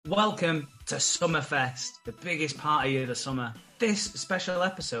Welcome to Summerfest, the biggest party of the summer. This special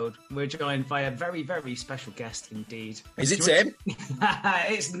episode, we're joined by a very, very special guest indeed. Is it Tim?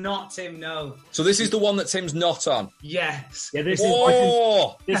 It's not Tim, no. So this is the one that Tim's not on? Yes. Yeah, this is the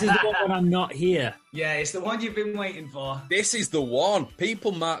one when I'm not here. Yeah, it's the one you've been waiting for. This is the one.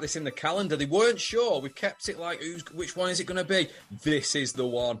 People mark this in the calendar. They weren't sure. We've kept it like, which one is it going to be? This is the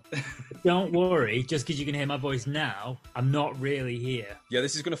one. Don't worry, just because you can hear my voice now, I'm not really here. Yeah,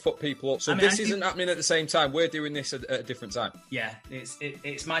 this is going to fuck people up. So this isn't happening at the same time. We're doing this at a different time. Yeah,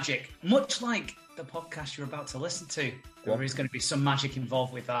 it's magic. Much like the podcast you're about to listen to. There is going to be some magic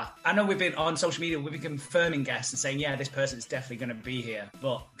involved with that. I know we've been on social media, we've been confirming guests and saying, yeah, this person's definitely going to be here.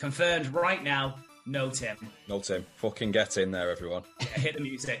 But confirmed right now, no Tim. No Tim. Fucking get in there, everyone. Yeah, hit the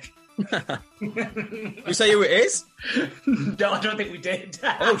music. You say who it is? No, I don't think we did.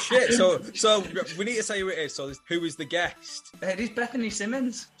 Oh, shit. So we need to say who it is. So who is the guest? It is Bethany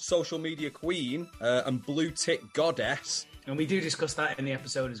Simmons. Social media queen and blue tick goddess. And we do discuss that in the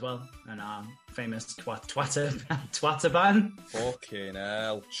episode as well. And our famous twatter ban. Fucking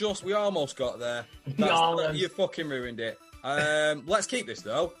hell. We almost got there. You fucking ruined it. Let's keep this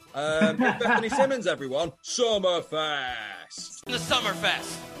though. Bethany Simmons, everyone. Summerfest. The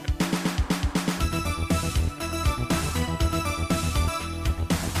Summerfest.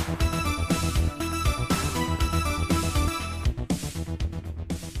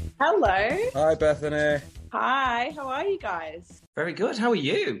 Hello. Hi, Bethany. Hi, how are you guys? Very good. How are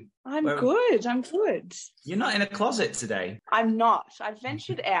you? I'm good. You're not in a closet today. I'm not. I've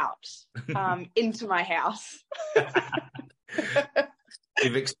ventured out into my house.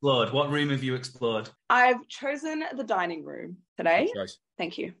 You've explored. What room have you explored? I've chosen the dining room today. Nice.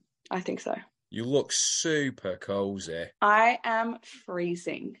 Thank you. I think so. You look super cozy. I am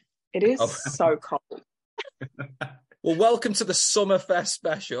freezing. It is so cold. Well, welcome to the Summerfest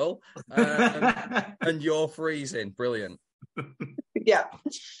special. And you're freezing. Brilliant. Yeah.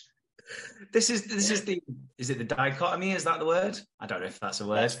 This is the dichotomy? Is that the word? I don't know if that's a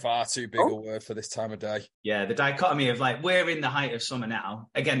word. That's far too big a word for this time of day. Yeah, the dichotomy of like, we're in the height of summer now.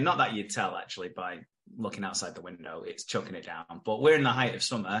 Again, not that you'd tell actually by looking outside the window, it's chucking it down. But we're in the height of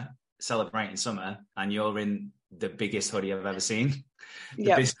summer, celebrating summer, and you're in the biggest hoodie I've ever seen.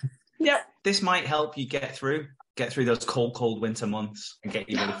 Yep. This might help you get through those cold winter months and get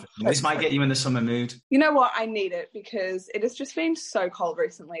you ready for this might get you in the summer mood. You know what? I need it because it has just been so cold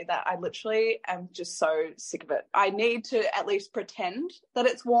recently that I literally am just so sick of it. I need to at least pretend that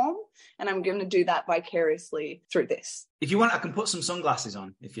it's warm, and I'm going to do that vicariously through this. If you want, I can put some sunglasses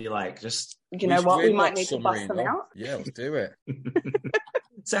on if you like. Just you know what? We might need to bust them out. Yeah, let's do it.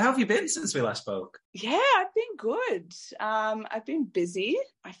 So how have you been since we last spoke? Yeah, I've been good. I've been busy.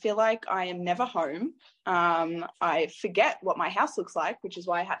 I feel like I am never home. I forget what my house looks like, which is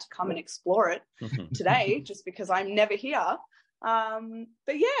why I had to come and explore it today, just because I'm never here.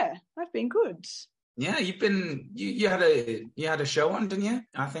 But yeah, I've been good. Yeah, you had a show on, didn't you?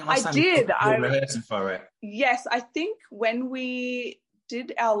 I think last time did. You were rehearsing for it. Yes, I think when we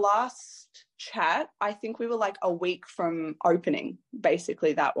did our last chat, I think we were like a week from opening,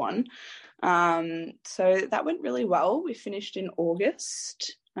 basically that one. So that went really well. We finished in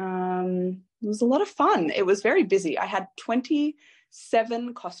August. It was a lot of fun. It was very busy. I had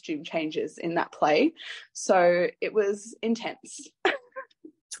 27 costume changes in that play, so it was intense.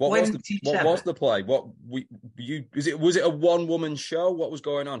 What was the play? Was it a one-woman show? What was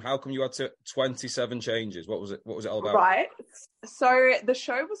going on? How come you had 27 changes? What was it all about? Right. So the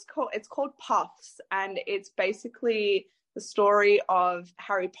show it's called Puffs, and it's basically the story of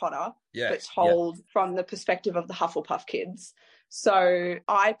Harry Potter, but told from the perspective of the Hufflepuff kids. So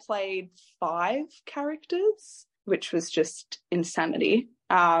I played 5 characters, which was just insanity,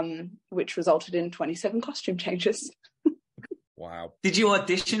 which resulted in 27 costume changes. Wow. Did you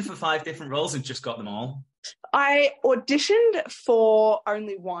audition for 5 different roles and just got them all? I auditioned for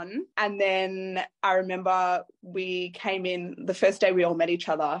only one, and then I remember we came in the first day we all met each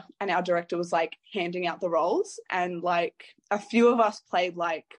other, and our director was like handing out the roles, and like a few of us played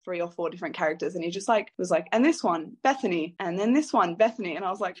like 3 or 4 different characters, and he just like was like, and this one, Bethany, and then this one, Bethany, and I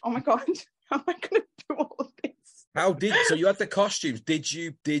was like, oh my God, how am I going to do all of this? So you had the costumes. Did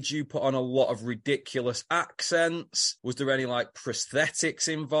you put on a lot of ridiculous accents? Was there any like prosthetics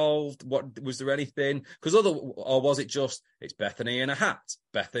involved? What was there anything? Or was it just it's Bethany in a hat,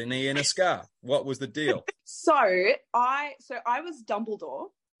 Bethany in a scarf? What was the deal? So I was Dumbledore,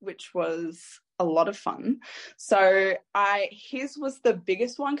 which was a lot of fun. So his was the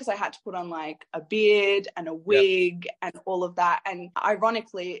biggest one because I had to put on like a beard and a wig and all of that. And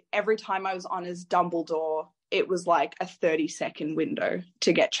ironically, every time I was on as Dumbledore, it was like a 30-second window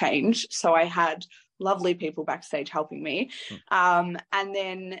to get changed. So I had lovely people backstage helping me. And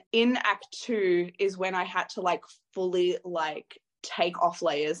then in Act 2 is when I had to like fully like take off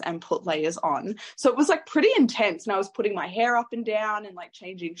layers and put layers on. So it was like pretty intense, and I was putting my hair up and down and like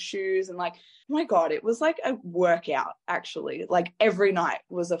changing shoes, and like, oh my God, it was like a workout actually. Like every night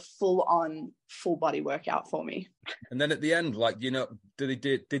was a full-on full body workout for me. And then at the end, like, you know, did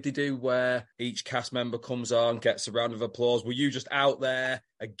they do where each cast member comes on, gets a round of applause? Were you just out there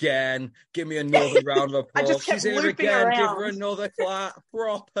again? Give me another round of applause. I just kept She's here looping again. around. Give her another clap.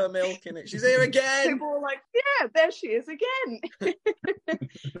 Proper milking it. She's here again. People were like, yeah, there she is again.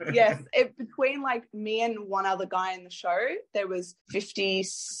 Yes, between like me and one other guy in the show, there was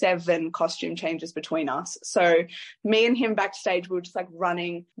 57 costume changes between us. So me and him backstage, we were just like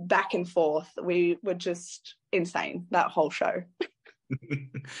running back and forth. We were just insane that whole show.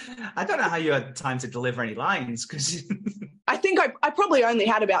 I don't know how you had time to deliver any lines, because I think I probably only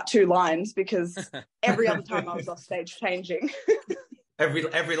had about 2 lines, because every other time I was off stage changing.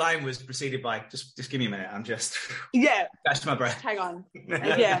 every line was preceded by just give me a minute. I'm just catch my breath. Hang on.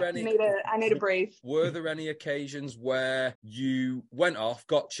 I need to breathe. Were there any occasions where you went off,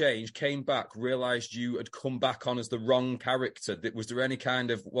 got changed, came back, realised you had come back on as the wrong character? Was there any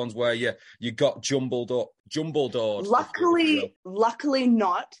kind of ones where you got jumbled or? Luckily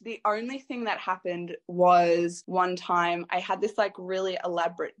not. The only thing that happened was one time I had this like really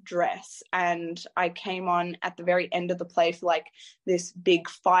elaborate dress, and I came on at the very end of the play for like this big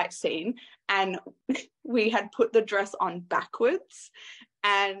fight scene, and we had put the dress on backwards,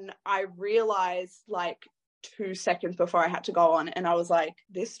 and I realized like 2 seconds before I had to go on, and I was like,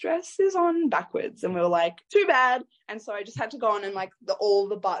 this dress is on backwards, and we were like, too bad. And so I just had to go on, and like all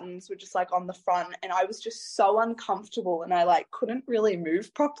the buttons were just like on the front, and I was just so uncomfortable, and I like couldn't really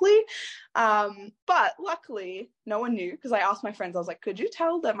move properly. But luckily no one knew, because I asked my friends, I was like, could you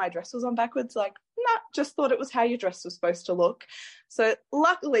tell that my dress was on backwards? Like, nah, just thought it was how your dress was supposed to look. So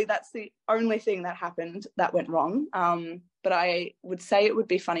luckily that's the only thing that happened that went wrong. But I would say it would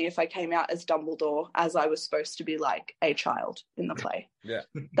be funny if I came out as Dumbledore, as I was supposed to be like a child in the play. Yeah.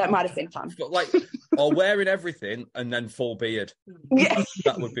 That might have been fun. But like, or wearing everything and then full beard. Yeah.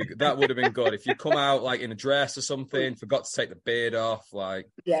 That would have been good. If you come out like in a dress or something, forgot to take the beard off, like.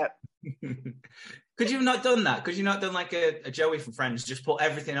 Yeah. Could you have not done that? Could you not done like a Joey from Friends, just put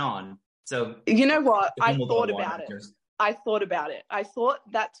everything on? So you know what? I thought about it. I thought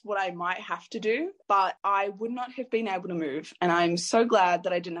that's what I might have to do, but I would not have been able to move. And I'm so glad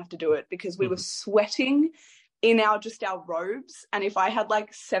that I didn't have to do it, because we were sweating in our robes. And if I had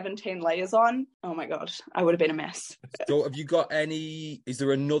like 17 layers on, oh my God, I would have been a mess. So have you got is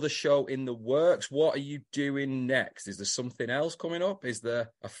there another show in the works? What are you doing next? Is there something else coming up? Is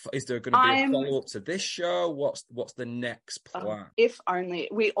there going to be a follow-up to this show? What's the next plan? If only.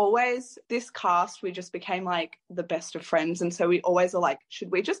 This cast, we just became like the best of friends. And so we always are like,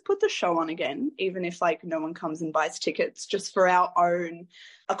 should we just put the show on again? Even if like no one comes and buys tickets, just for our own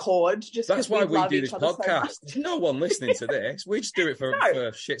accord. Just that's why we do this podcast. So no one listening to this. We just do it for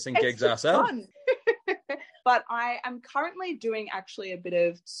shits and gigs ourselves. But I am currently doing actually a bit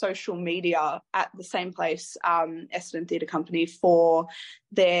of social media at the same place, Essendon Theatre Company, for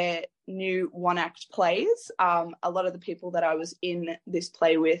their new one-act plays. A lot of the people that I was in this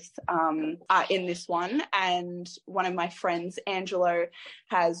play with are in this one, and one of my friends, Angelo,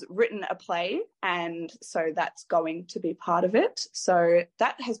 has written a play, and so that's going to be part of it. So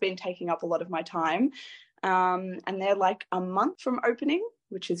that has been taking up a lot of my time, and they're like a month from opening,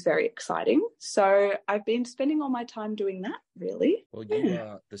 which is very exciting. So I've been spending all my time doing that, really. Well, you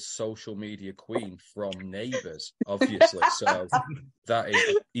are the social media queen from Neighbours, obviously. So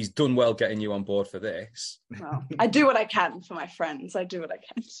he's done well getting you on board for this. Well, I do what I can for my friends. I do what I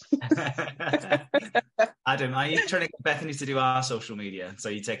can. Adam, are you trying to get Bethany to do our social media so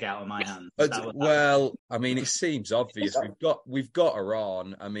you take it out of my hands? Well, I mean, it seems obvious. We've got her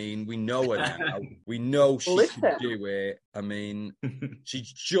on. I mean, we know her now. We know she can do it. I mean, she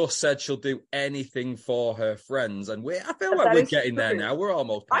just said she'll do anything for her friends, and I feel like we're getting there now. We're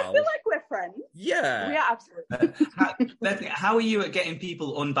almost pals. I feel like we're friends. Yeah. We are absolutely. Bethany, how are you at getting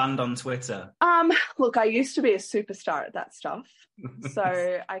people unbanned on Twitter? Look, I used to be a superstar at that stuff,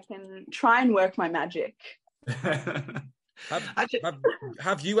 so I can try and work my magic. Have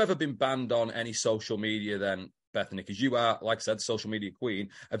you ever been banned on any social media then, Bethany? Because you are, like I said, social media queen.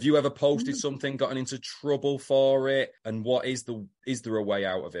 Have you ever posted something, gotten into trouble for it? And is there a way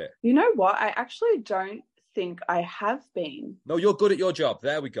out of it? You know what? I actually don't think I have been. No, you're good at your job.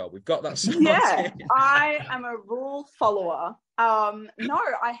 There we go. We've got that sorted. Yeah, I am a rule follower. No,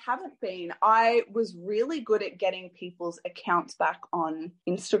 I haven't been. I was really good at getting people's accounts back on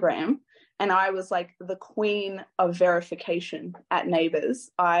Instagram, and I was like the queen of verification at Neighbours.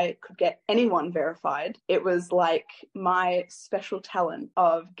 I could get anyone verified. It was like my special talent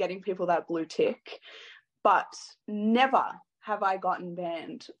of getting people that blue tick, but never have I gotten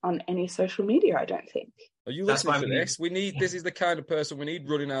banned on any social media, I don't think. Are you listening to this? This is the kind of person we need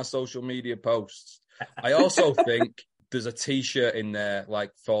running our social media posts. I also think there's a t-shirt in there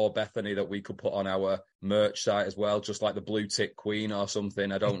like for Bethany that we could put on our merch site as well, just like the blue tick queen or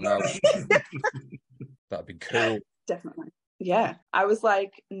something. I don't know. That'd be cool. Definitely. Yeah. I was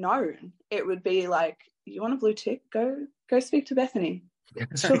like, no, it would be like, you want a blue tick? Go speak to Bethany.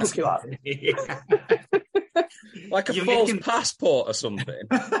 She'll hook you up. Like a false passport or something.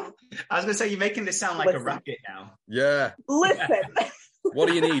 I was going to say, you're making this sound like a racket now. Yeah. Listen. What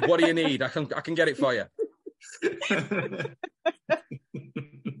do you need? What do you need? I can get it for you.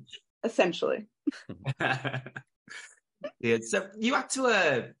 Essentially. Yeah. So you had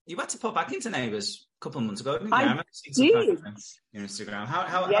to pop back into Neighbours a couple of months ago, didn't you? I remember seeing did. some on your Instagram.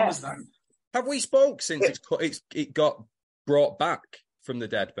 How was that? Have we spoke since it got brought back from the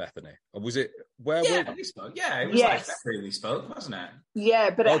dead, Bethany? Or was it where we spoke? Yeah, it was like February we spoke, wasn't it? Yeah,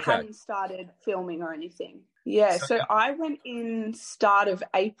 but it hadn't started filming or anything. Yeah, so I went in start of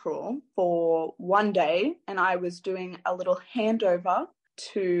April for one day, and I was doing a little handover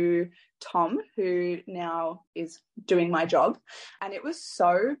to Tom, who now is doing my job, and it was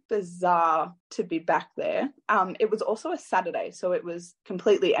so bizarre to be back there. It was also a Saturday, so it was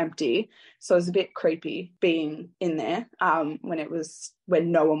completely empty, so it was a bit creepy being in there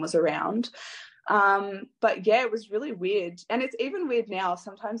when no one was around. But yeah, it was really weird, and it's even weird now.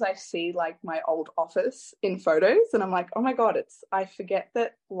 Sometimes I see like my old office in photos and I'm like, oh my god, I forget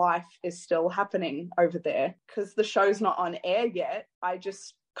that life is still happening over there because the show's not on air yet. I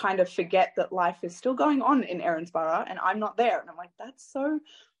just kind of forget that life is still going on in Erinsborough and I'm not there, and I'm like, that's so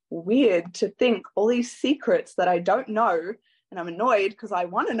weird to think all these secrets that I don't know. And I'm annoyed because I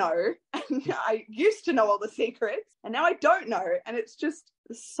want to know, and I used to know all the secrets, and now I don't know, and it's just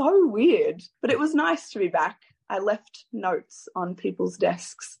so weird. But it was nice to be back. I left notes on people's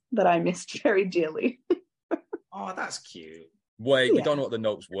desks that I missed very dearly. Oh, that's cute. Wait, we don't know what the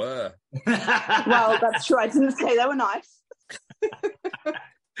notes were. Well, that's true. I didn't say they were nice.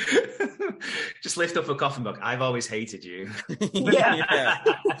 Just lift up a coffin book. I've always hated you. Yeah.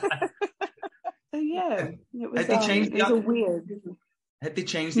 Yeah, it was, weird. Had they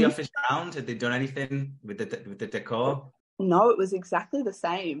changed the office round? Had they done anything with the decor? No, it was exactly the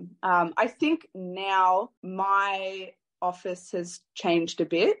same. I think now my office has changed a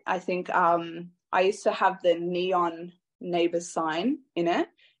bit. I think I used to have the neon Neighbours sign in it,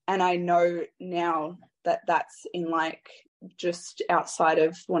 and I know now that that's in like just outside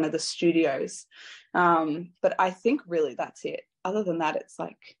of one of the studios. But I think really that's it. Other than that, it's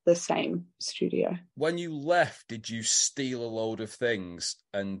like the same studio. When you left, did you steal a load of things,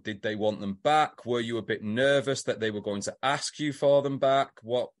 and did they want them back? Were you a bit nervous that they were going to ask you for them back?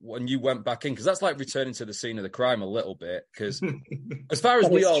 When you went back in? Because that's like returning to the scene of the crime a little bit. Because as far as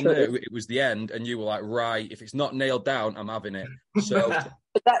we all knew, it was the end, and you were like, right, if it's not nailed down, I'm having it. So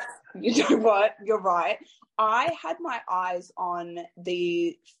you know what? You're right. I had my eyes on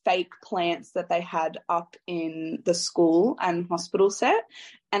the fake plants that they had up in the school and hospital set,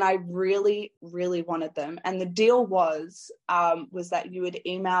 and I really, really wanted them. And the deal was that you would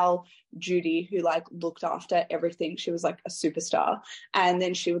email Judy, who like looked after everything. She was like a superstar, and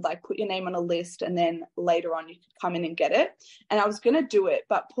then she would like put your name on a list, and then later on you could come in and get it. And I was gonna do it,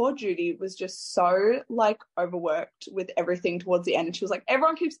 but poor Judy was just so like overworked with everything towards the end, and she was like,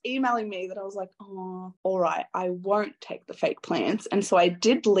 everyone keeps emailing me, that I was like, oh, all right, I won't take the fake plants. And so I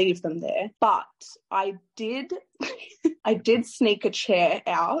did leave them there, but I did sneak a chair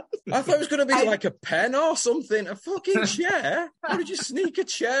out. I thought it was going to be like a pen or something. A fucking chair? How did you sneak a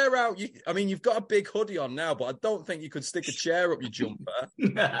chair out? You've got a big hoodie on now, but I don't think you could stick a chair up your jumper.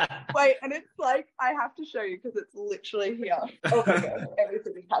 Wait, and it's like, I have to show you because it's literally here. Oh my God,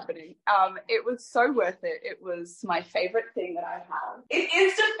 everything is happening. It was so worth it. It was my favorite thing that I have. It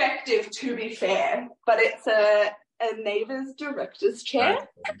is defective, to be fair, but it's a Neighbours director's chair.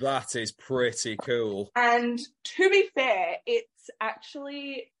 That is pretty cool. And to be fair, it's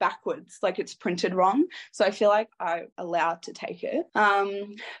actually backwards, like it's printed wrong. So I feel like I'm allowed to take it.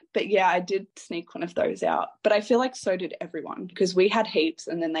 But yeah, I did sneak one of those out. But I feel like so did everyone, because we had heaps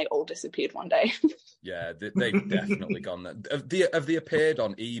and then they all disappeared one day. Yeah, they've definitely gone there. Have they appeared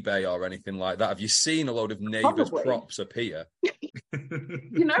on eBay or anything like that? Have you seen a load of Neighbours props appear?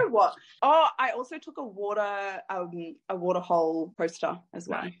 You know what? Oh, I also took a water hole poster as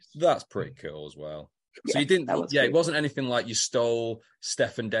well. Nice. That's pretty cool as well. So you didn't, it wasn't anything like you stole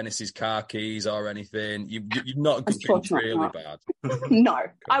Stephen Dennis's car keys or anything. You're not been really bad. No,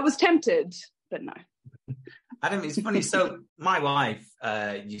 I was tempted, but no. Adam, it's funny. So my wife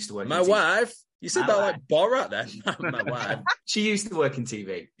used to work. My wife? You said that like Borat then. My wife. She used to work in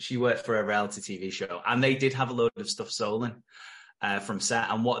TV. She worked for a reality TV show, and they did have a load of stuff stolen from set.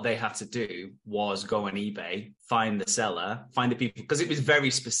 And what they had to do was go on eBay, find the seller, find the people, because it was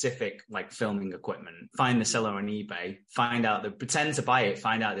very specific, like filming equipment. Find the seller on eBay, pretend to buy it,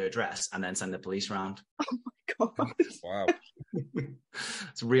 find out their address, and then send the police around. Oh my God. Wow.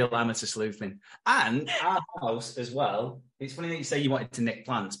 It's real amateur sleuthing. And our house as well. It's funny that you say you wanted to nick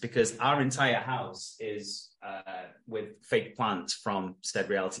plants, because our entire house is with fake plants from said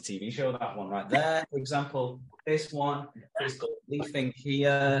reality TV show. That one right there, for example. This one is got leaf thing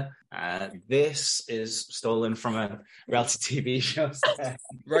here. This is stolen from a reality TV show.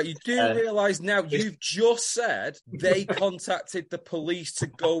 Right, you do realise now, you've just said they contacted the police to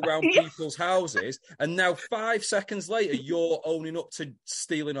go around people's houses, and now 5 seconds later, you're owning up to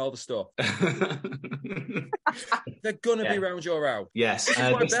stealing all the stuff. They're going to be around your house. Yes. This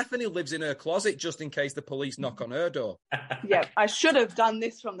is why Bethany lives in her closet, just in case the police knock on her door. Yeah, I should have done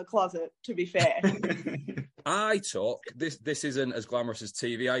this from the closet, to be fair. I took this isn't as glamorous as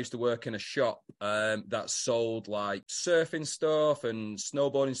TV. I used to work in a shop that sold like surfing stuff and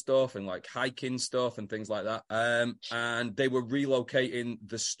snowboarding stuff and like hiking stuff and things like that. And they were relocating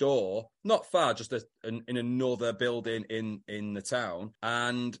the store not far, just in another building in the town.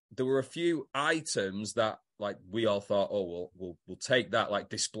 And there were a few items that, like, we all thought, oh, we'll take that, like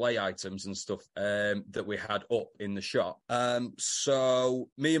display items and stuff that we had up in the shop. So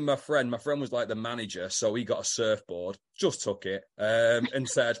me and my friend was like the manager, so he got a surfboard, just took it, and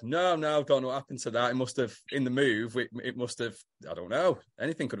said, no, don't know what happened to that. It must have, in the move, it must have, I don't know,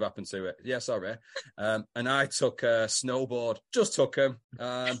 anything could have happened to it. Yeah, sorry. And I took a snowboard, just took him.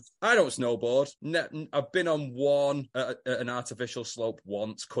 I don't snowboard. I've been on one at an artificial slope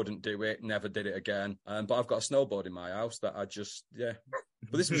once, couldn't do it, never did it again. But I've got a snowboard in my house that I just, But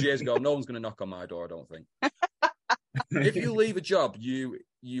this was years ago. No one's going to knock on my door, I don't think. If you leave a job,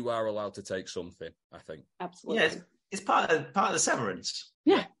 you are allowed to take something, I think. Absolutely. Yeah, it's part of the severance.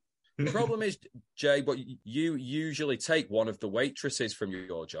 Yeah. The problem is, Jay, but you usually take one of the waitresses from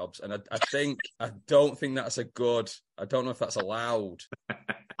your jobs, and I don't think that's I don't know if that's allowed.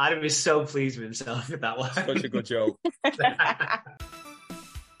 Adam is so pleased with himself with that one. Such a good joke.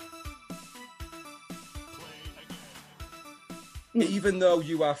 Even though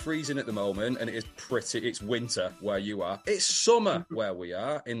you are freezing at the moment and it's winter where you are, it's summer where we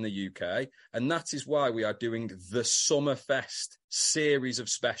are in the UK, and that is why we are doing the Summerfest series of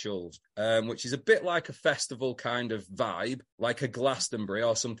specials, which is a bit like a festival kind of vibe, like a Glastonbury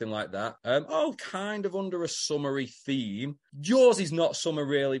or something like that, all kind of under a summery theme. Yours is not summer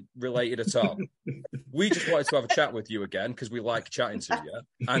really related at all. We just wanted to have a chat with you again because we like chatting to you,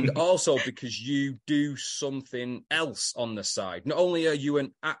 and also because you do something else on the side. Not only are you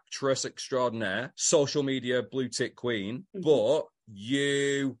an actress extraordinaire, social media blue tick queen, but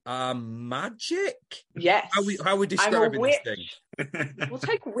you are magic. Yes. How are we describing this thing? We'll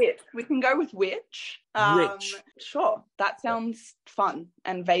take witch. We can go with witch. Witch. Sure. That sounds fun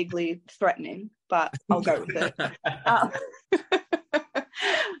and vaguely threatening, but I'll go with it.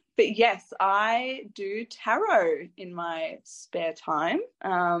 But yes, I do tarot in my spare time,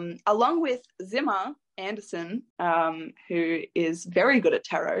 along with Zimmer Anderson, who is very good at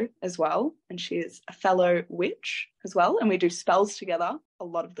tarot as well, and she is a fellow witch as well, and we do spells together a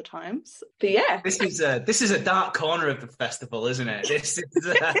lot of the times. But yeah, this is a dark corner of the festival, isn't it?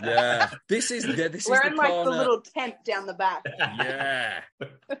 This is we're in like the little tent down the back. Yeah.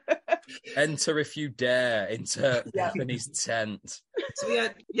 Enter if you dare into Bethany's tent. So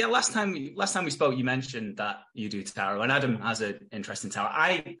yeah. Last time we spoke, you mentioned that you do tarot, and Adam has an interest in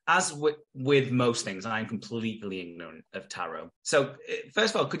tarot. As with most things, I'm completely ignorant of tarot. So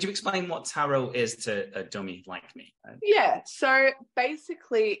first of all, could you explain what tarot is to a dummy like me? Yeah. So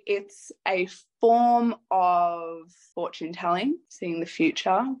basically, it's a form of fortune telling, seeing the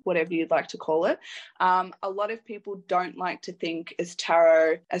future, whatever you'd like to call it. A lot of people don't like to think as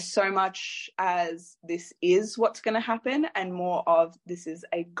tarot as so much as this is what's going to happen, and more of this is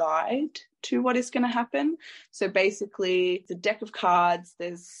a guide to what is going to happen. So basically, it's a deck of cards.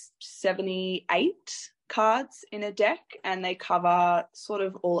 There's 78 cards in a deck, and they cover sort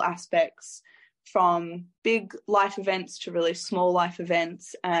of all aspects from big life events to really small life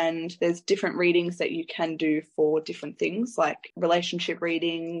events, and there's different readings that you can do for different things, like relationship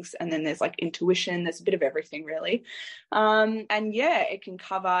readings, and then there's like intuition. There's a bit of everything, really. And yeah, it can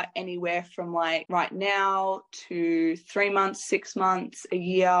cover anywhere from like right now to 3 months, 6 months, a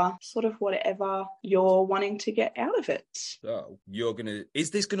year, sort of whatever you're wanting to get out of it. So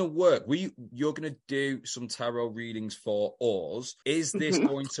is this gonna work? You're gonna do some tarot readings for us. Is this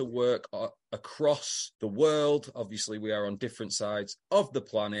going to work across the world? Obviously, we are on different sides of the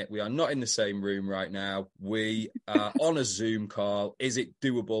planet. We are not in the same room right now. We are on a Zoom call. Is it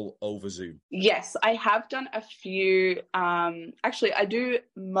doable over Zoom? Yes, I have done a few. Actually, I do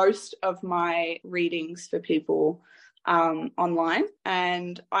most of my readings for people online,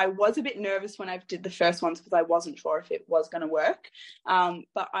 and I was a bit nervous when I did the first ones because I wasn't sure if it was going to work.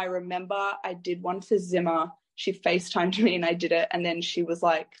 But I remember I did one for Zimmer. She FaceTimed me and I did it. And then she was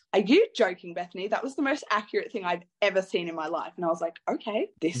like, "Are you joking, Bethany? That was the most accurate thing I've ever seen in my life." And I was like, okay,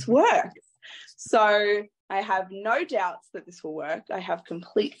 this works. So I have no doubts that this will work. I have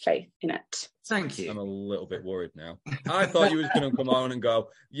complete faith in it. Thank you. I'm a little bit worried now. I thought you was going to come on and go,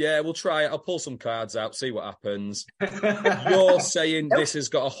 yeah, we'll try it. I'll pull some cards out, see what happens. You're saying this has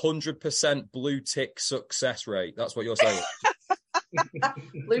got 100% blue tick success rate. That's what you're saying.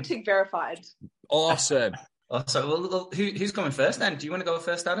 Blue tick verified. Awesome. So well, who's coming first then? Do you want to go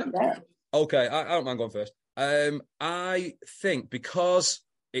first, Adam? Yeah. Okay, I don't mind going first. I think because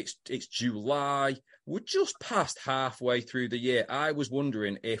it's July, we're just past halfway through the year. I was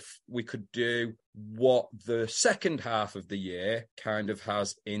wondering if we could do what the second half of the year kind of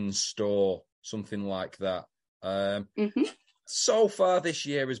has in store, something like that. So far this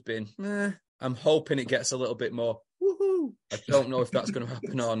year has been, I'm hoping it gets a little bit more woohoo. I don't know if that's going to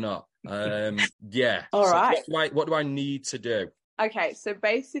happen or not. Yeah. All right. What do I need to do? Okay, so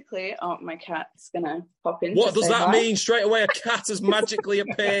basically, my cat's gonna pop in. What does that mean? Straight away, a cat has magically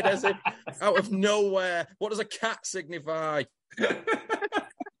appeared as if out of nowhere. What does a cat signify?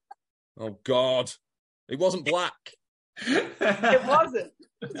 Oh God, it wasn't black. It wasn't.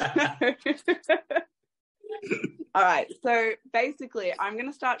 All right, so basically, I'm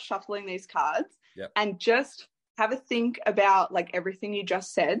gonna start shuffling these cards, and just have a think about like everything you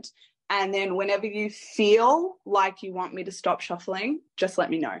just said. And then whenever you feel like you want me to stop shuffling, just let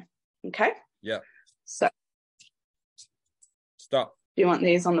me know. Okay? Yeah. So. Stop. Do you want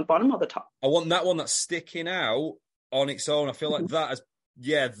these on the bottom or the top? I want that one that's sticking out on its own. I feel like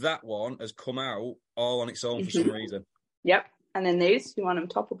that one has come out all on its own for some reason. Yep. And then these, you want them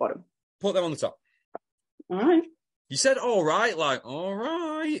top or bottom? Put them on the top. All right. You said all right, like, all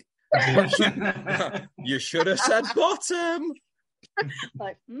right. You should have said bottom.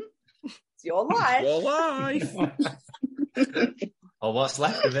 Like, it's your life. Your life. Or what's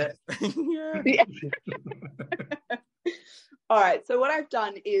left of it. Yeah. All right. So what I've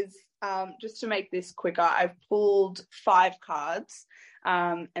done is, just to make this quicker, I've pulled 5 cards.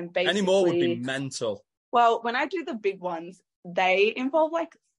 And basically, any more would be mental. Well, when I do the big ones, they involve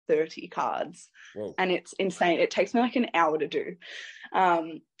like 30 cards. Whoa. And it's insane. It takes me like an hour to do.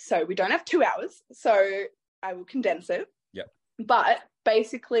 So we don't have 2 hours. So I will condense it. Yeah. But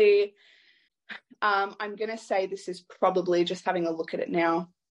basically, I'm going to say this is probably, just having a look at it now,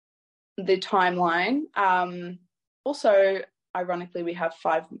 the timeline. Also, ironically, we have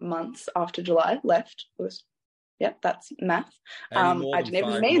 5 months after July left. Yep, that's math. I didn't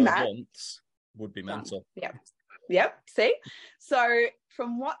even mean that. Would be mental. Yeah. Yep. See? So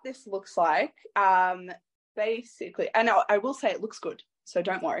from what this looks like, basically, and I will say it looks good, so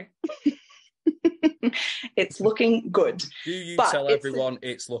don't worry. It's looking good. Do you tell everyone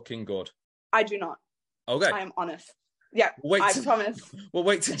it's looking good? I do not. Okay. I am honest. Yeah, I promise. We'll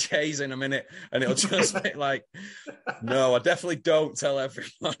wait till Jay's in a minute and it'll just be like, no, I definitely don't tell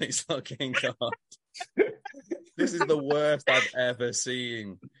everyone it's looking good. This is the worst I've ever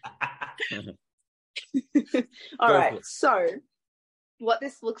seen. All right. So what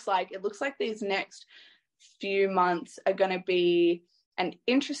this looks like, it looks like these next few months are going to be an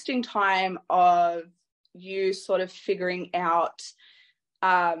interesting time of you sort of figuring out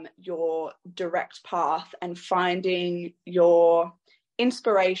your direct path and finding your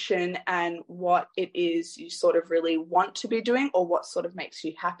inspiration and what it is you sort of really want to be doing or what sort of makes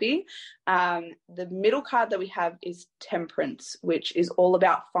you happy. The middle card that we have is Temperance, which is all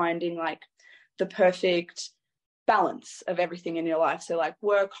about finding like the perfect balance of everything in your life. So like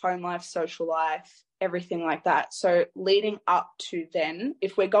work, home life, social life, everything like that. So leading up to then,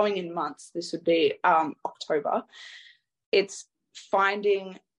 if we're going in months, this would be October. It's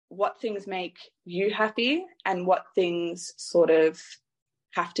finding what things make you happy and what things sort of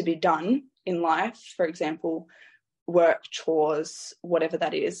have to be done in life, for example, work, chores, whatever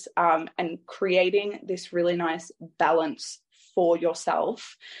that is, and creating this really nice balance for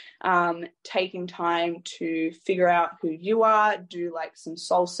yourself, taking time to figure out who you are, do like some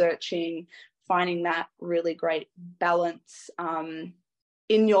soul searching, finding that really great balance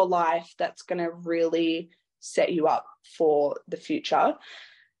in your life that's going to really set you up for the future.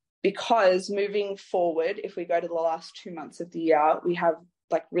 Because moving forward, if we go to the last 2 months of the year, we have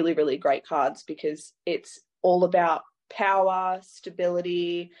like really, really great cards, because it's all about power,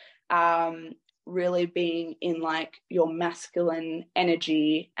 stability, really being in like your masculine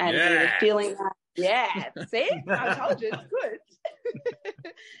energy and really feeling that. Yeah, see, I told you it's good.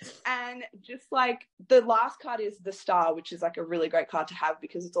 And just like the last card is the Star, which is like a really great card to have,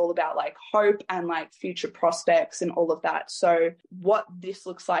 because it's all about like hope and like future prospects and all of that. So what this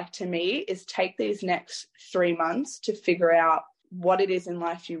looks like to me is take these next 3 months to figure out what it is in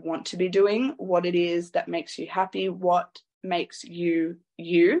life you want to be doing, what it is that makes you happy, what makes you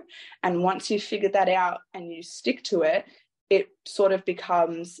you. And once you figure that out and you stick to it, it sort of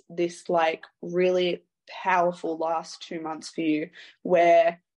becomes this like really powerful last 2 months for you,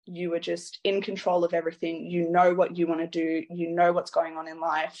 where you are just in control of everything. You know what you want to do, you know what's going on in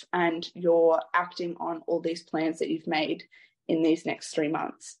life, and you're acting on all these plans that you've made in these next 3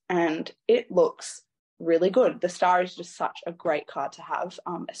 months. And it looks really good. The Star is just such a great card to have,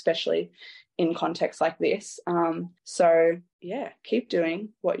 especially in contexts like this. So yeah, keep doing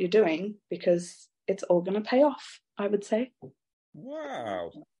what you're doing, because it's all going to pay off, I would say.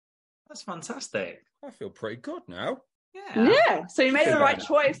 Wow. That's fantastic. I feel pretty good now. Yeah. So you made the right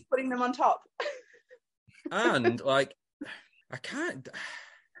choice putting them on top. And like, I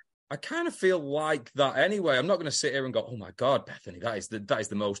kind of feel like that anyway. I'm not going to sit here and go, oh my God, Bethany, that is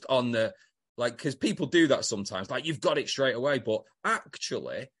the most on the, like, because people do that sometimes, like you've got it straight away. But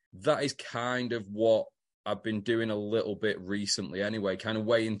actually, that is kind of what I've been doing a little bit recently anyway, kind of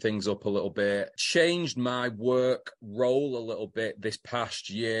weighing things up a little bit, changed my work role a little bit this past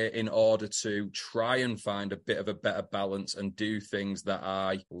year in order to try and find a bit of a better balance and do things that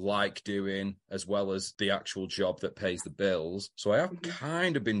I like doing, as well as the actual job that pays the bills. So I have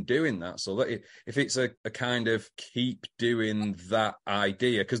kind of been doing that. So that if it's a kind of keep doing that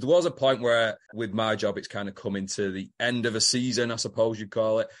idea, because there was a point where with my job, it's kind of coming to the end of a season, I suppose you'd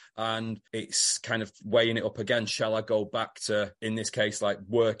call it. And it's kind of weighing it up again. Shall I go back to, in this case, like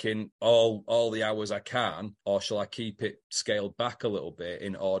working all the hours I can, or shall I keep it scaled back a little bit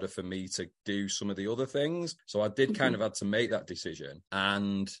in order for me to do some of the other things? So I did kind of had to make that decision,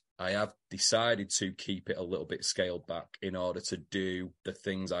 and I have decided to keep it a little bit scaled back in order to do the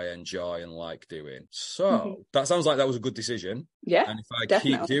things I enjoy and like doing. So that sounds like that was a good decision. Yeah. And if I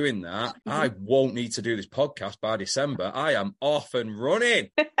definitely keep doing that, I won't need to do this podcast by December. I am off and running.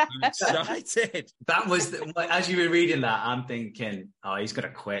 I'm excited. That was, as you were reading that, I'm thinking, oh, he's going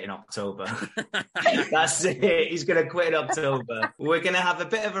to quit in October. That's it. He's going to quit in October. We're going to have a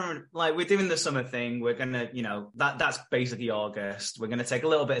bit of a, like, we're doing the summer thing. We're going to, that's basically August. We're going to take a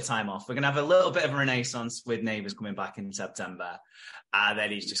little bit of time off. We're going to have a little bit of a renaissance with Neighbours coming back in September. And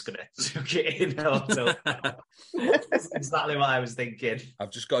then he's just going to tuck it in October. That's exactly what I was thinking.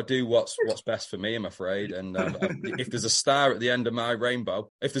 I've just got to do what's best for me, I'm afraid. And if there's a star at the end of my rainbow,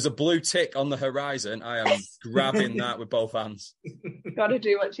 if there's a blue tick on the horizon, I am grabbing that with both hands. Got to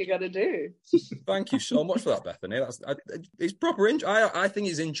do what you got to do. Thank you so much for that, Bethany. It's proper. I think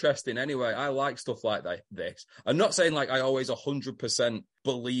it's interesting anyway. I like stuff like this. I'm not saying like I always 100%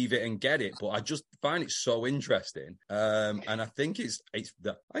 believe it and get it, but I just find it so interesting. And I think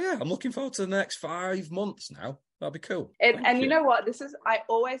I'm looking forward to the next 5 months now. That'll be cool. And you know what? I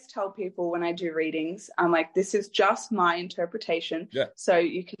always tell people when I do readings, I'm like, this is just my interpretation. Yeah. So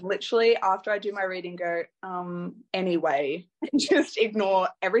you can literally, after I do my reading, go, anyway, and just ignore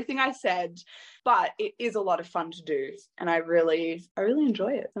everything I said. But it is a lot of fun to do, and I really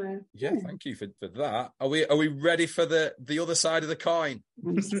enjoy it. So, yeah, thank you for that. Are we ready for the other side of the coin?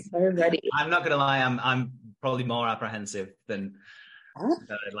 I'm so ready. I'm not going to lie, I'm probably more apprehensive than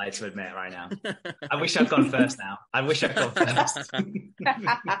I'd like to admit right now. I wish I'd gone first now.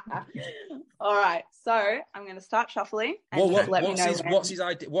 All right, so I'm going to start shuffling. And what's his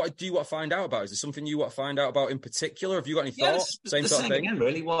idea? What do you want to find out about? Is there something you want to find out about in particular? Have you got any thoughts? Same sort of thing. Again,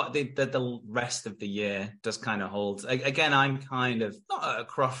 really, what the rest of the year does kind of hold. Again, I'm kind of not at a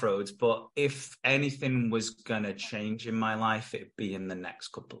crossroads, but if anything was going to change in my life, it'd be in the next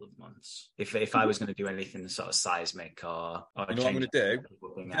couple of months. If I was going to do anything sort of seismic or you know what I'm going to do?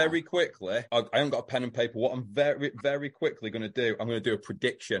 Fucking hell. very quickly, I haven't got a pen and paper. What I'm very, very quickly going to do, I'm going to do a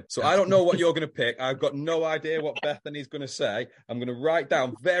prediction. So I don't know what you're going to pick. I've got no idea what Bethany's going to say. I'm going to write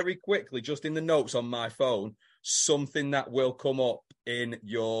down very quickly, just in the notes on my phone, something that will come up in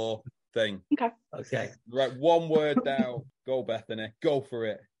your thing. Okay. Right, one word down. Go, Bethany. Go for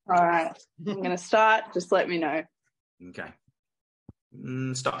it. All right. I'm going to start. Just let me know. Okay.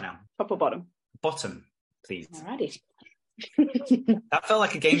 Start now. Top or bottom? Bottom, please. Alrighty. That felt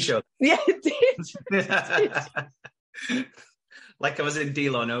like a game show. Yeah, it did. Like I was in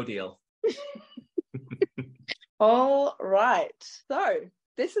Deal or No Deal. All right. So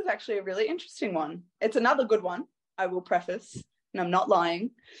this is actually a really interesting one. It's another good one, I will preface, and I'm not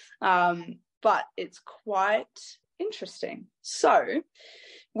lying, but it's quite interesting. So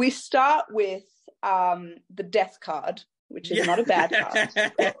we start with the death card, which is not a bad card.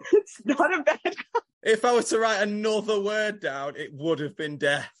 It's not a bad card. If I was to write another word down, it would have been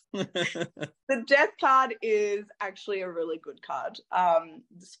death. The death card is actually a really good card,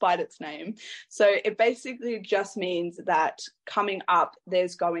 despite its name. So it basically just means that coming up,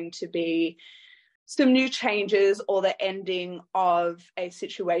 there's going to be some new changes or the ending of a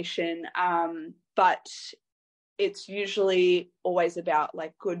situation, but it's usually always about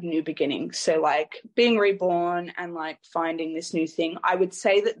like good new beginnings. So like being reborn and like finding this new thing. I would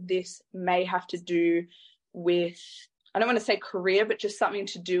say that this may have to do with, I don't want to say career, but just something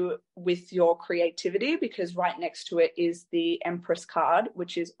to do with your creativity, because right next to it is the Empress card,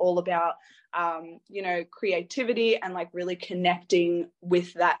 which is all about, creativity and like really connecting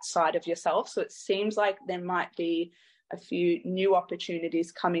with that side of yourself. So it seems like there might be a few new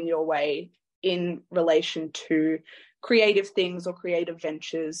opportunities coming your way in relation to creative things or creative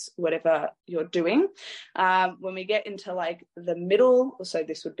ventures, whatever you're doing. When we get into like the middle, so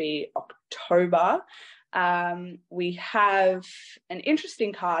this would be October, we have an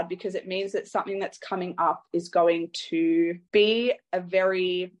interesting card because it means that something that's coming up is going to be a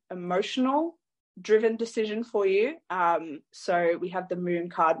very emotional driven decision for you. So we have the Moon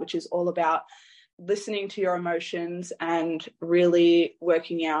card, which is all about listening to your emotions and really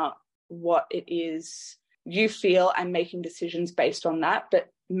working out what it is you feel and making decisions based on that, but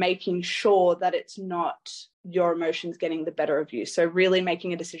making sure that it's not your emotions getting the better of you. So really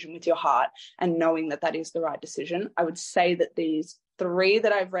making a decision with your heart and knowing that that is the right decision. I would say that these three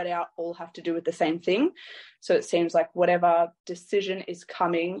that I've read out all have to do with the same thing. So it seems like whatever decision is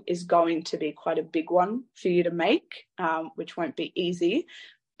coming is going to be quite a big one for you to make, which won't be easy,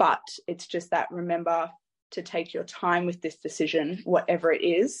 but it's just that remember to take your time with this decision, whatever it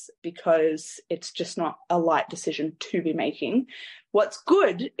is, because it's just not a light decision to be making. What's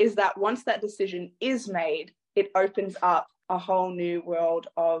good is that once that decision is made, it opens up a whole new world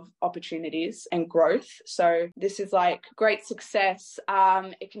of opportunities and growth. So this is like great success.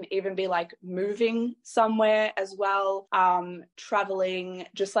 It can even be like moving somewhere as well, traveling,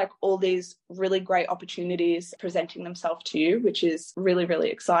 just like all these really great opportunities presenting themselves to you, which is really, really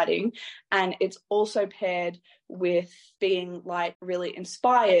exciting. And it's also paired with being like really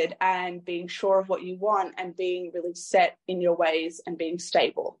inspired and being sure of what you want and being really set in your ways and being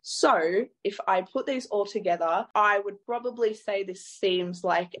stable. So if I put these all together, I would probably say this seems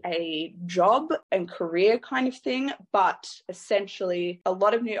like a job and career kind of thing, but essentially a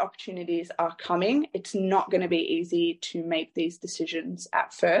lot of new opportunities are coming. It's not going to be easy to make these decisions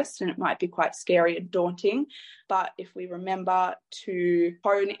at first, and it might be quite scary and daunting. But if we remember to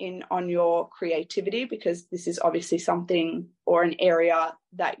hone in on your creativity, because this is obviously something or an area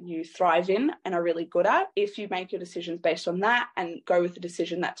that you thrive in and are really good at, if you make your decisions based on that and go with the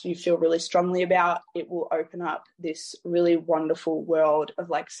decision that you feel really strongly about, it will open up this really wonderful world of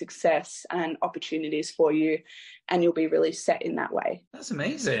like success and opportunities for you, and you'll be really set in that way. That's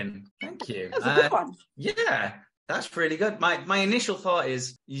amazing. Thank you. That's a good one. Yeah. That's really good. My initial thought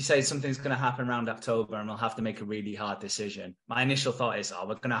is, you say something's going to happen around October and we'll have to make a really hard decision. My initial thought is,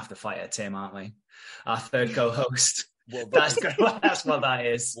 we're going to have to fight a Tim, aren't we? Our third co-host. Well, that's what that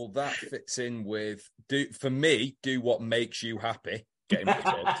is. Well, that fits in with, do what makes you happy, get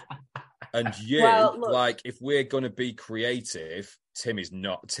involved. And you, well, look, like, if we're going to be creative, Tim is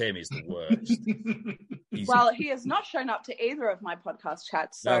the worst. Well, he has not shown up to either of my podcast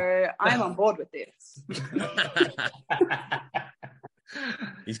chats, so no. I'm on board with this.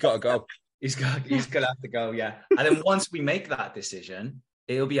 He's got to go. He's going to have to go, yeah. And then once we make that decision,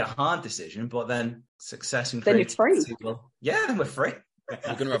 it'll be a hard decision, but then success and creativity. Then you're free. Yeah, then we're free.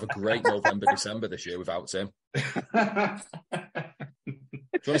 We're going to have a great November, December this year without Tim. Do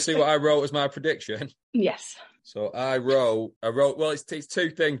you want to see what I wrote as my prediction? Yes. So I wrote, well, it's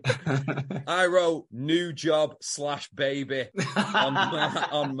two things. I wrote new job / baby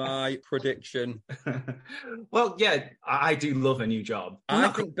on my prediction. Well, yeah, I do love a new job. I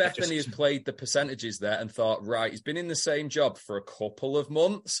think Bethany has played the percentages there and thought, right, he's been in the same job for a couple of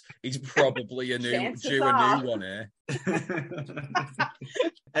months. He's probably due a new one here.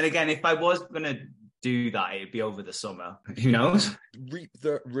 And again, if I was going to do that, it'd be over the summer. Who knows? Reap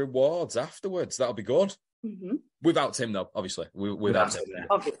the rewards afterwards. That'll be good. Mm-hmm. Without Tim, though, obviously. Without Tim.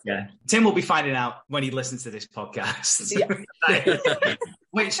 Obviously. Yeah. Tim will be finding out when he listens to this podcast. Yeah.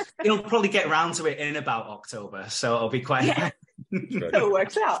 Which he'll probably get around to it in about October. So it'll be quite... Yeah. It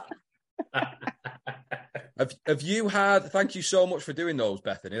works out. Have you had? Thank you so much for doing those,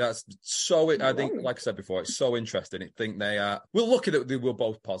 Bethany. That's so. I think, like I said before, it's so interesting. I think they are. We'll look at it. They were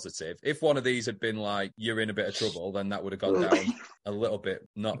both positive. If one of these had been like you're in a bit of trouble, then that would have gone down a little bit.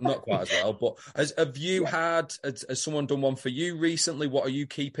 Not quite as well. But have you had? Has someone done one for you recently? What are you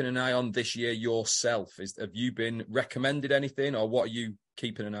keeping an eye on this year yourself? Have you been recommended anything, or what are you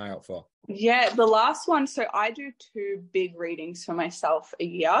keeping an eye out for? Yeah, the last one. So I do 2 big readings for myself a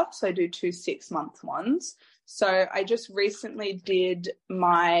year. So I do 2 6-month ones. So I just recently did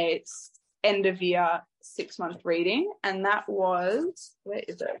my end of year 6-month reading, and that was, where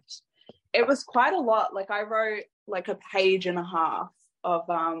is it? It was quite a lot. Like I wrote like a page and a half of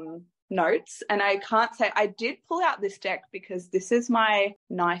notes, and I can't say I did pull out this deck because this is my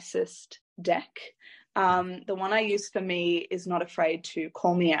nicest deck. The one I use for me is Not Afraid to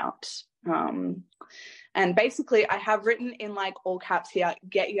Call Me Out. And basically I have written in like all caps here,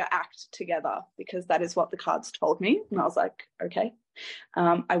 get your act together, because that is what the cards told me. And I was like, okay,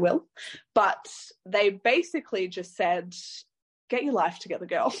 I will. But they basically just said, get your life together,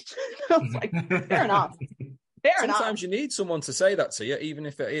 girl. I was like, fair enough. Sometimes you need someone to say that to you, even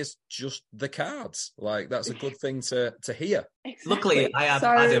if it is just the cards. Like, that's a good thing to hear. Exactly. Luckily, I have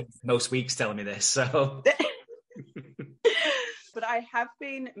Adam most weeks telling me this, so... But I have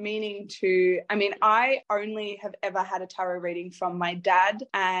been meaning to, I only have ever had a tarot reading from my dad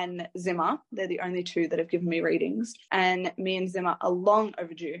and Zimmer. They're the only 2 that have given me readings. And me and Zimmer are long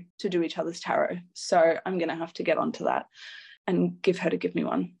overdue to do each other's tarot. So I'm going to have to get onto that and give her to give me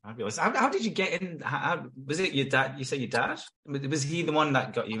one. Fabulous. How did you get in? Was it your dad? You say your dad? Was he the one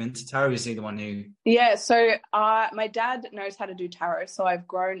that got you into tarot? Was he the one who... Yeah, so my dad knows how to do tarot, so I've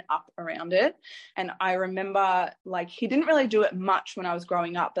grown up around it. And I remember, like, he didn't really do it much when I was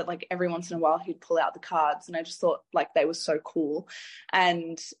growing up, but, like, every once in a while he'd pull out the cards, and I just thought, like, they were so cool.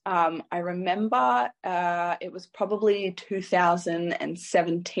 And I remember it was probably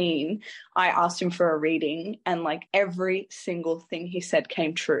 2017, I asked him for a reading, and, like, every single thing he said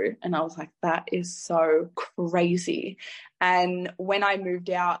came true. And I was like, that is so crazy. And when I moved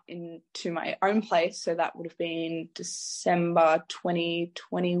out into my own place, so that would have been December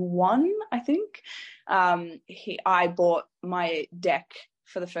 2021, I think, I bought my deck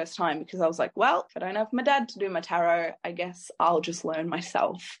for the first time because I was like, well, if I don't have my dad to do my tarot, I guess I'll just learn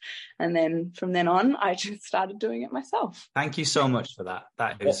myself. And then from then on, I just started doing it myself. Thank you so much for that.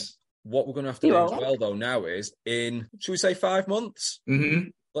 That is... What we're going to have to do as well, though, now is should we say 5 months? Mm-hmm.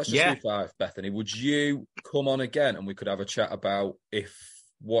 Let's just do 5, Bethany. Would you come on again and we could have a chat about if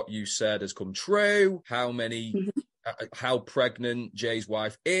what you said has come true, how pregnant Jay's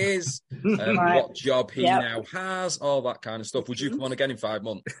wife is, what job he now has, all that kind of stuff. Would you come on again in 5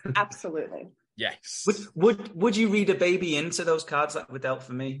 months? Absolutely. Yes. Would you read a baby into those cards that were dealt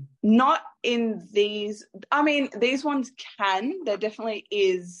for me? Not in these. These ones can. There definitely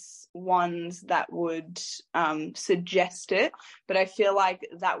is ones that would suggest it, but I feel like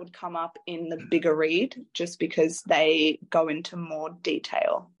that would come up in the bigger read just because they go into more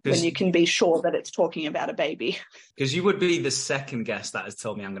detail when you can be sure that it's talking about a baby. Because you would be the second guest that has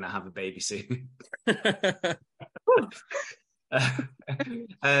told me I'm going to have a baby soon.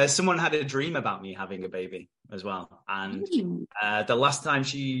 Someone had a dream about me having a baby as well, and the last time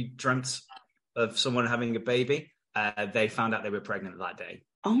she dreamt of someone having a baby, they found out they were pregnant that day.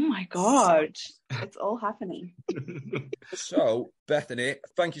 Oh my God, it's all happening. So, Bethany,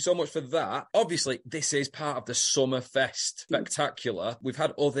 thank you so much for that. Obviously, this is part of the Summerfest Spectacular. We've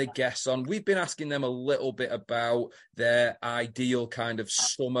had other guests on. We've been asking them a little bit about their ideal kind of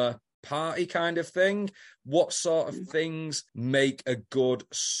summer party kind of thing. what sort of things make a good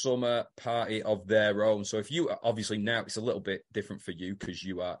summer party of their own? So if you, obviously now it's a little bit different for you because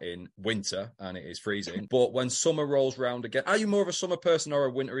you are in winter and it is freezing, but when summer rolls round again, are you more of a summer person or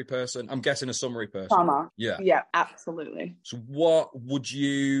a wintry person? I'm guessing a summery person. Summer. Yeah. Yeah, absolutely. So what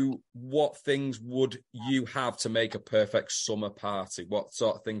things would you have to make a perfect summer party? What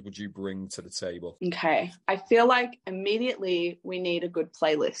sort of things would you bring to the table? Okay. I feel like immediately we need a good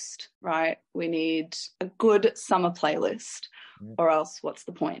playlist, right? We need a good summer playlist, or else what's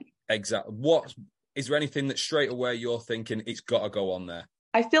the point? Exactly. Is there anything that straight away you're thinking it's got to go on there?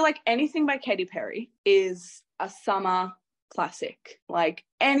 I feel like anything by Katy Perry is a summer classic. Like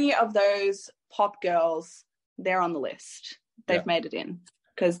any of those pop girls, they're on the list. They've made it in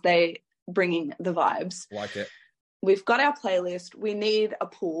because they bringing the vibes. Like it. We've got our playlist. We need a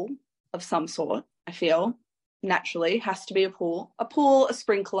pool of some sort, I feel. Naturally, has to be a pool, a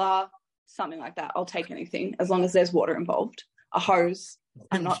sprinkler, something like that. I'll take anything as long as there's water involved. A hose.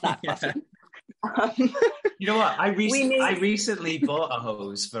 I'm not that fussy. You know what? I recently bought a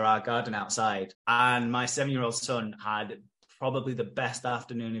hose for our garden outside, and my 7-year-old son had probably the best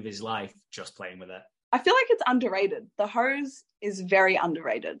afternoon of his life just playing with it. I feel like it's underrated. The hose is very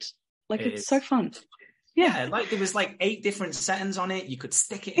underrated. Like it's so fun. Yeah, like there was like 8 different settings on it. You could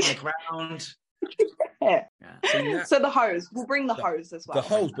stick it in the ground. Yeah. So the hose, we'll bring the hose as well. The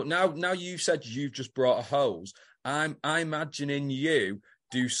hose, but now you said you've just brought a hose. I'm imagining you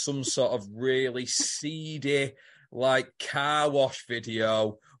do some sort of really seedy, like car wash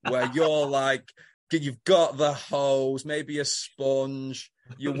video where you're like, you've got the hose, maybe a sponge,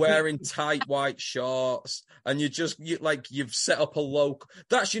 you're wearing tight white shorts, and you've set up a local.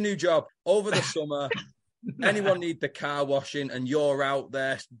 That's your new job over the summer. Anyone need the car washing, and you're out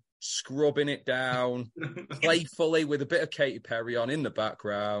there scrubbing it down playfully with a bit of Katy Perry on in the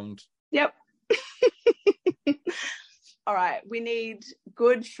background. Yep. All right. We need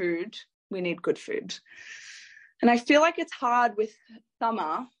good food. And I feel like it's hard with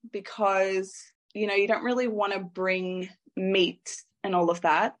summer because, you don't really want to bring meat and all of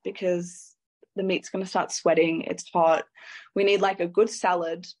that because the meat's going to start sweating. It's hot. We need like a good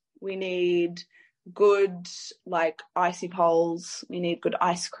salad. We need good like icy poles. We need good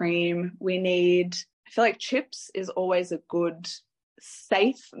ice cream. I feel like chips is always a good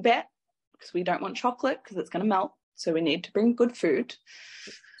safe bet because we don't want chocolate because it's going to melt. So we need to bring good food.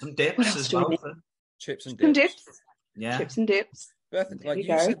 Some dips as well. Chips and dips. Some dips. Yeah. Chips and dips. Beth, like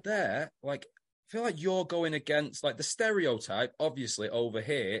you said there, like I feel like you're going against like the stereotype, obviously, over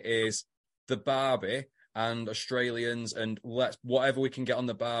here is the Barbie and Australians and whatever we can get on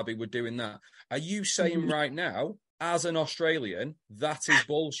the Barbie, we're doing that. Are you saying right now, as an Australian, that is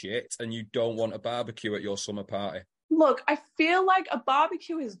bullshit and you don't want a barbecue at your summer party? Look, I feel like a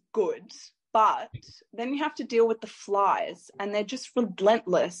barbecue is good, but then you have to deal with the flies and they're just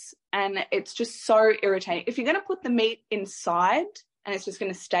relentless and it's just so irritating. If you're going to put the meat inside and it's just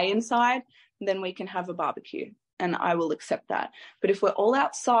going to stay inside, then we can have a barbecue and I will accept that. But if we're all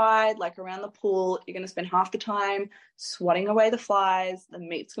outside, like around the pool, you're going to spend half the time swatting away the flies, the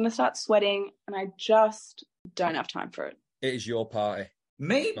meat's going to start sweating, and I just don't have time for it. It is your party.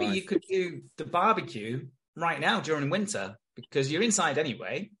 Maybe you could do the barbecue right now during winter because you're inside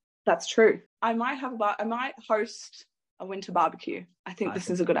anyway. That's true. I might host a winter barbecue. I think this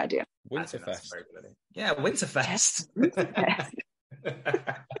is a good idea. Winterfest. Yeah, Winterfest.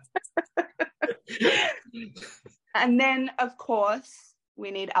 And then, of course,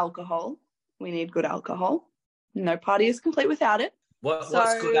 we need alcohol. We need good alcohol. No party is complete without it. What's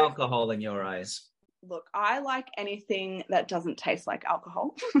good alcohol in your eyes? Look, I like anything that doesn't taste like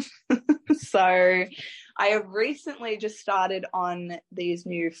alcohol. So I have recently just started on these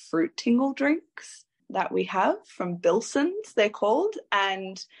new fruit tingle drinks that we have from Bilson's, they're called,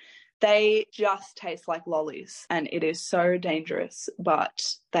 and they just taste like lollies, and it is so dangerous,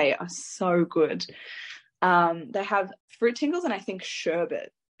 but they are so good. They have fruit tingles, and I think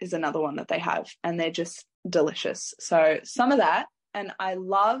sherbet is another one that they have, and they're just delicious. So some of that, and I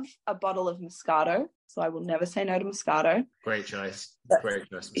love a bottle of Moscato, so I will never say no to Moscato. Great choice.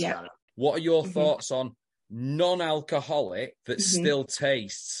 Moscato. Yeah. What are your thoughts on non-alcoholic that still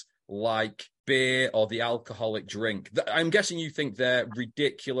tastes like beer or the alcoholic drink? I'm guessing you think they're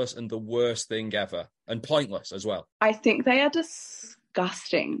ridiculous and the worst thing ever and pointless as well. I think they are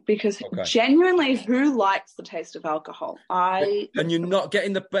disgusting because genuinely, who likes the taste of alcohol? And you're not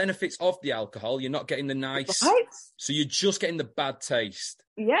getting the benefits of the alcohol. You're not getting the nice. Right? So you're just getting the bad taste.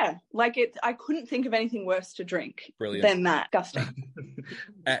 Yeah, like I couldn't think of anything worse to drink Brilliant. than that. Disgusting.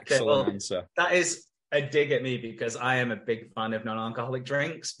 Excellent answer. That is a dig at me because I am a big fan of non-alcoholic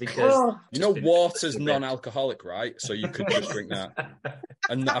drinks because water's non-alcoholic, right? So you could just drink that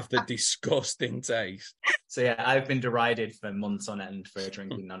and not have the disgusting taste. So yeah, I've been derided for months on end for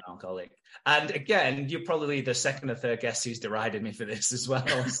drinking non-alcoholic. And again, you're probably the second or third guest who's derided me for this as well.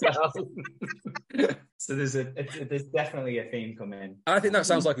 So there's definitely a theme coming. I think that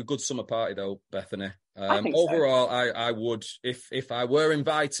sounds like a good summer party, though, Bethany. Overall, so. I would, if I were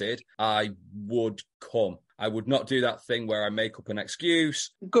invited, I would come. I would not do that thing where I make up an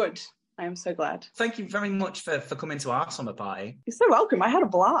excuse. Good. I am so glad. Thank you very much for coming to our summer party. You're so welcome. I had a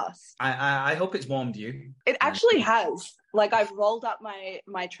blast. I hope it's warmed you. It actually has. Like, I've rolled up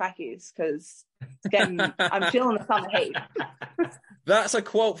my trackies because I'm feeling the summer heat. That's a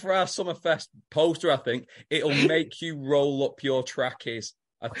quote for our Summerfest poster, I think. It'll make you roll up your trackies.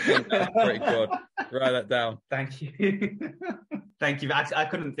 I think that's pretty good. Write that down. Thank you. Thank you. I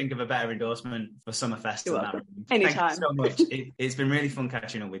couldn't think of a better endorsement for Summerfest than that. Anytime. Thank you so much. It's been really fun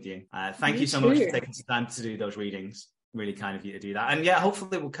catching up with you. Thank you so much for taking some time to do those readings. Really kind of you to do that. And yeah,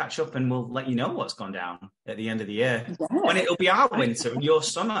 hopefully we'll catch up and we'll let you know what's gone down at the end of the year. Yeah. When it'll be our winter and your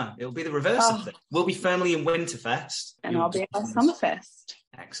summer. It'll be the reverse of it. We'll be firmly in Winterfest. And I'll be at Summerfest.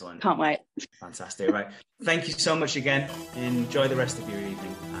 Excellent. Can't wait. Fantastic. Right. Thank you so much again. Enjoy the rest of your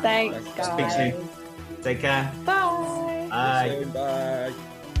evening. Thanks, guys. Speak soon. Take care. Bye. Bye. Bye.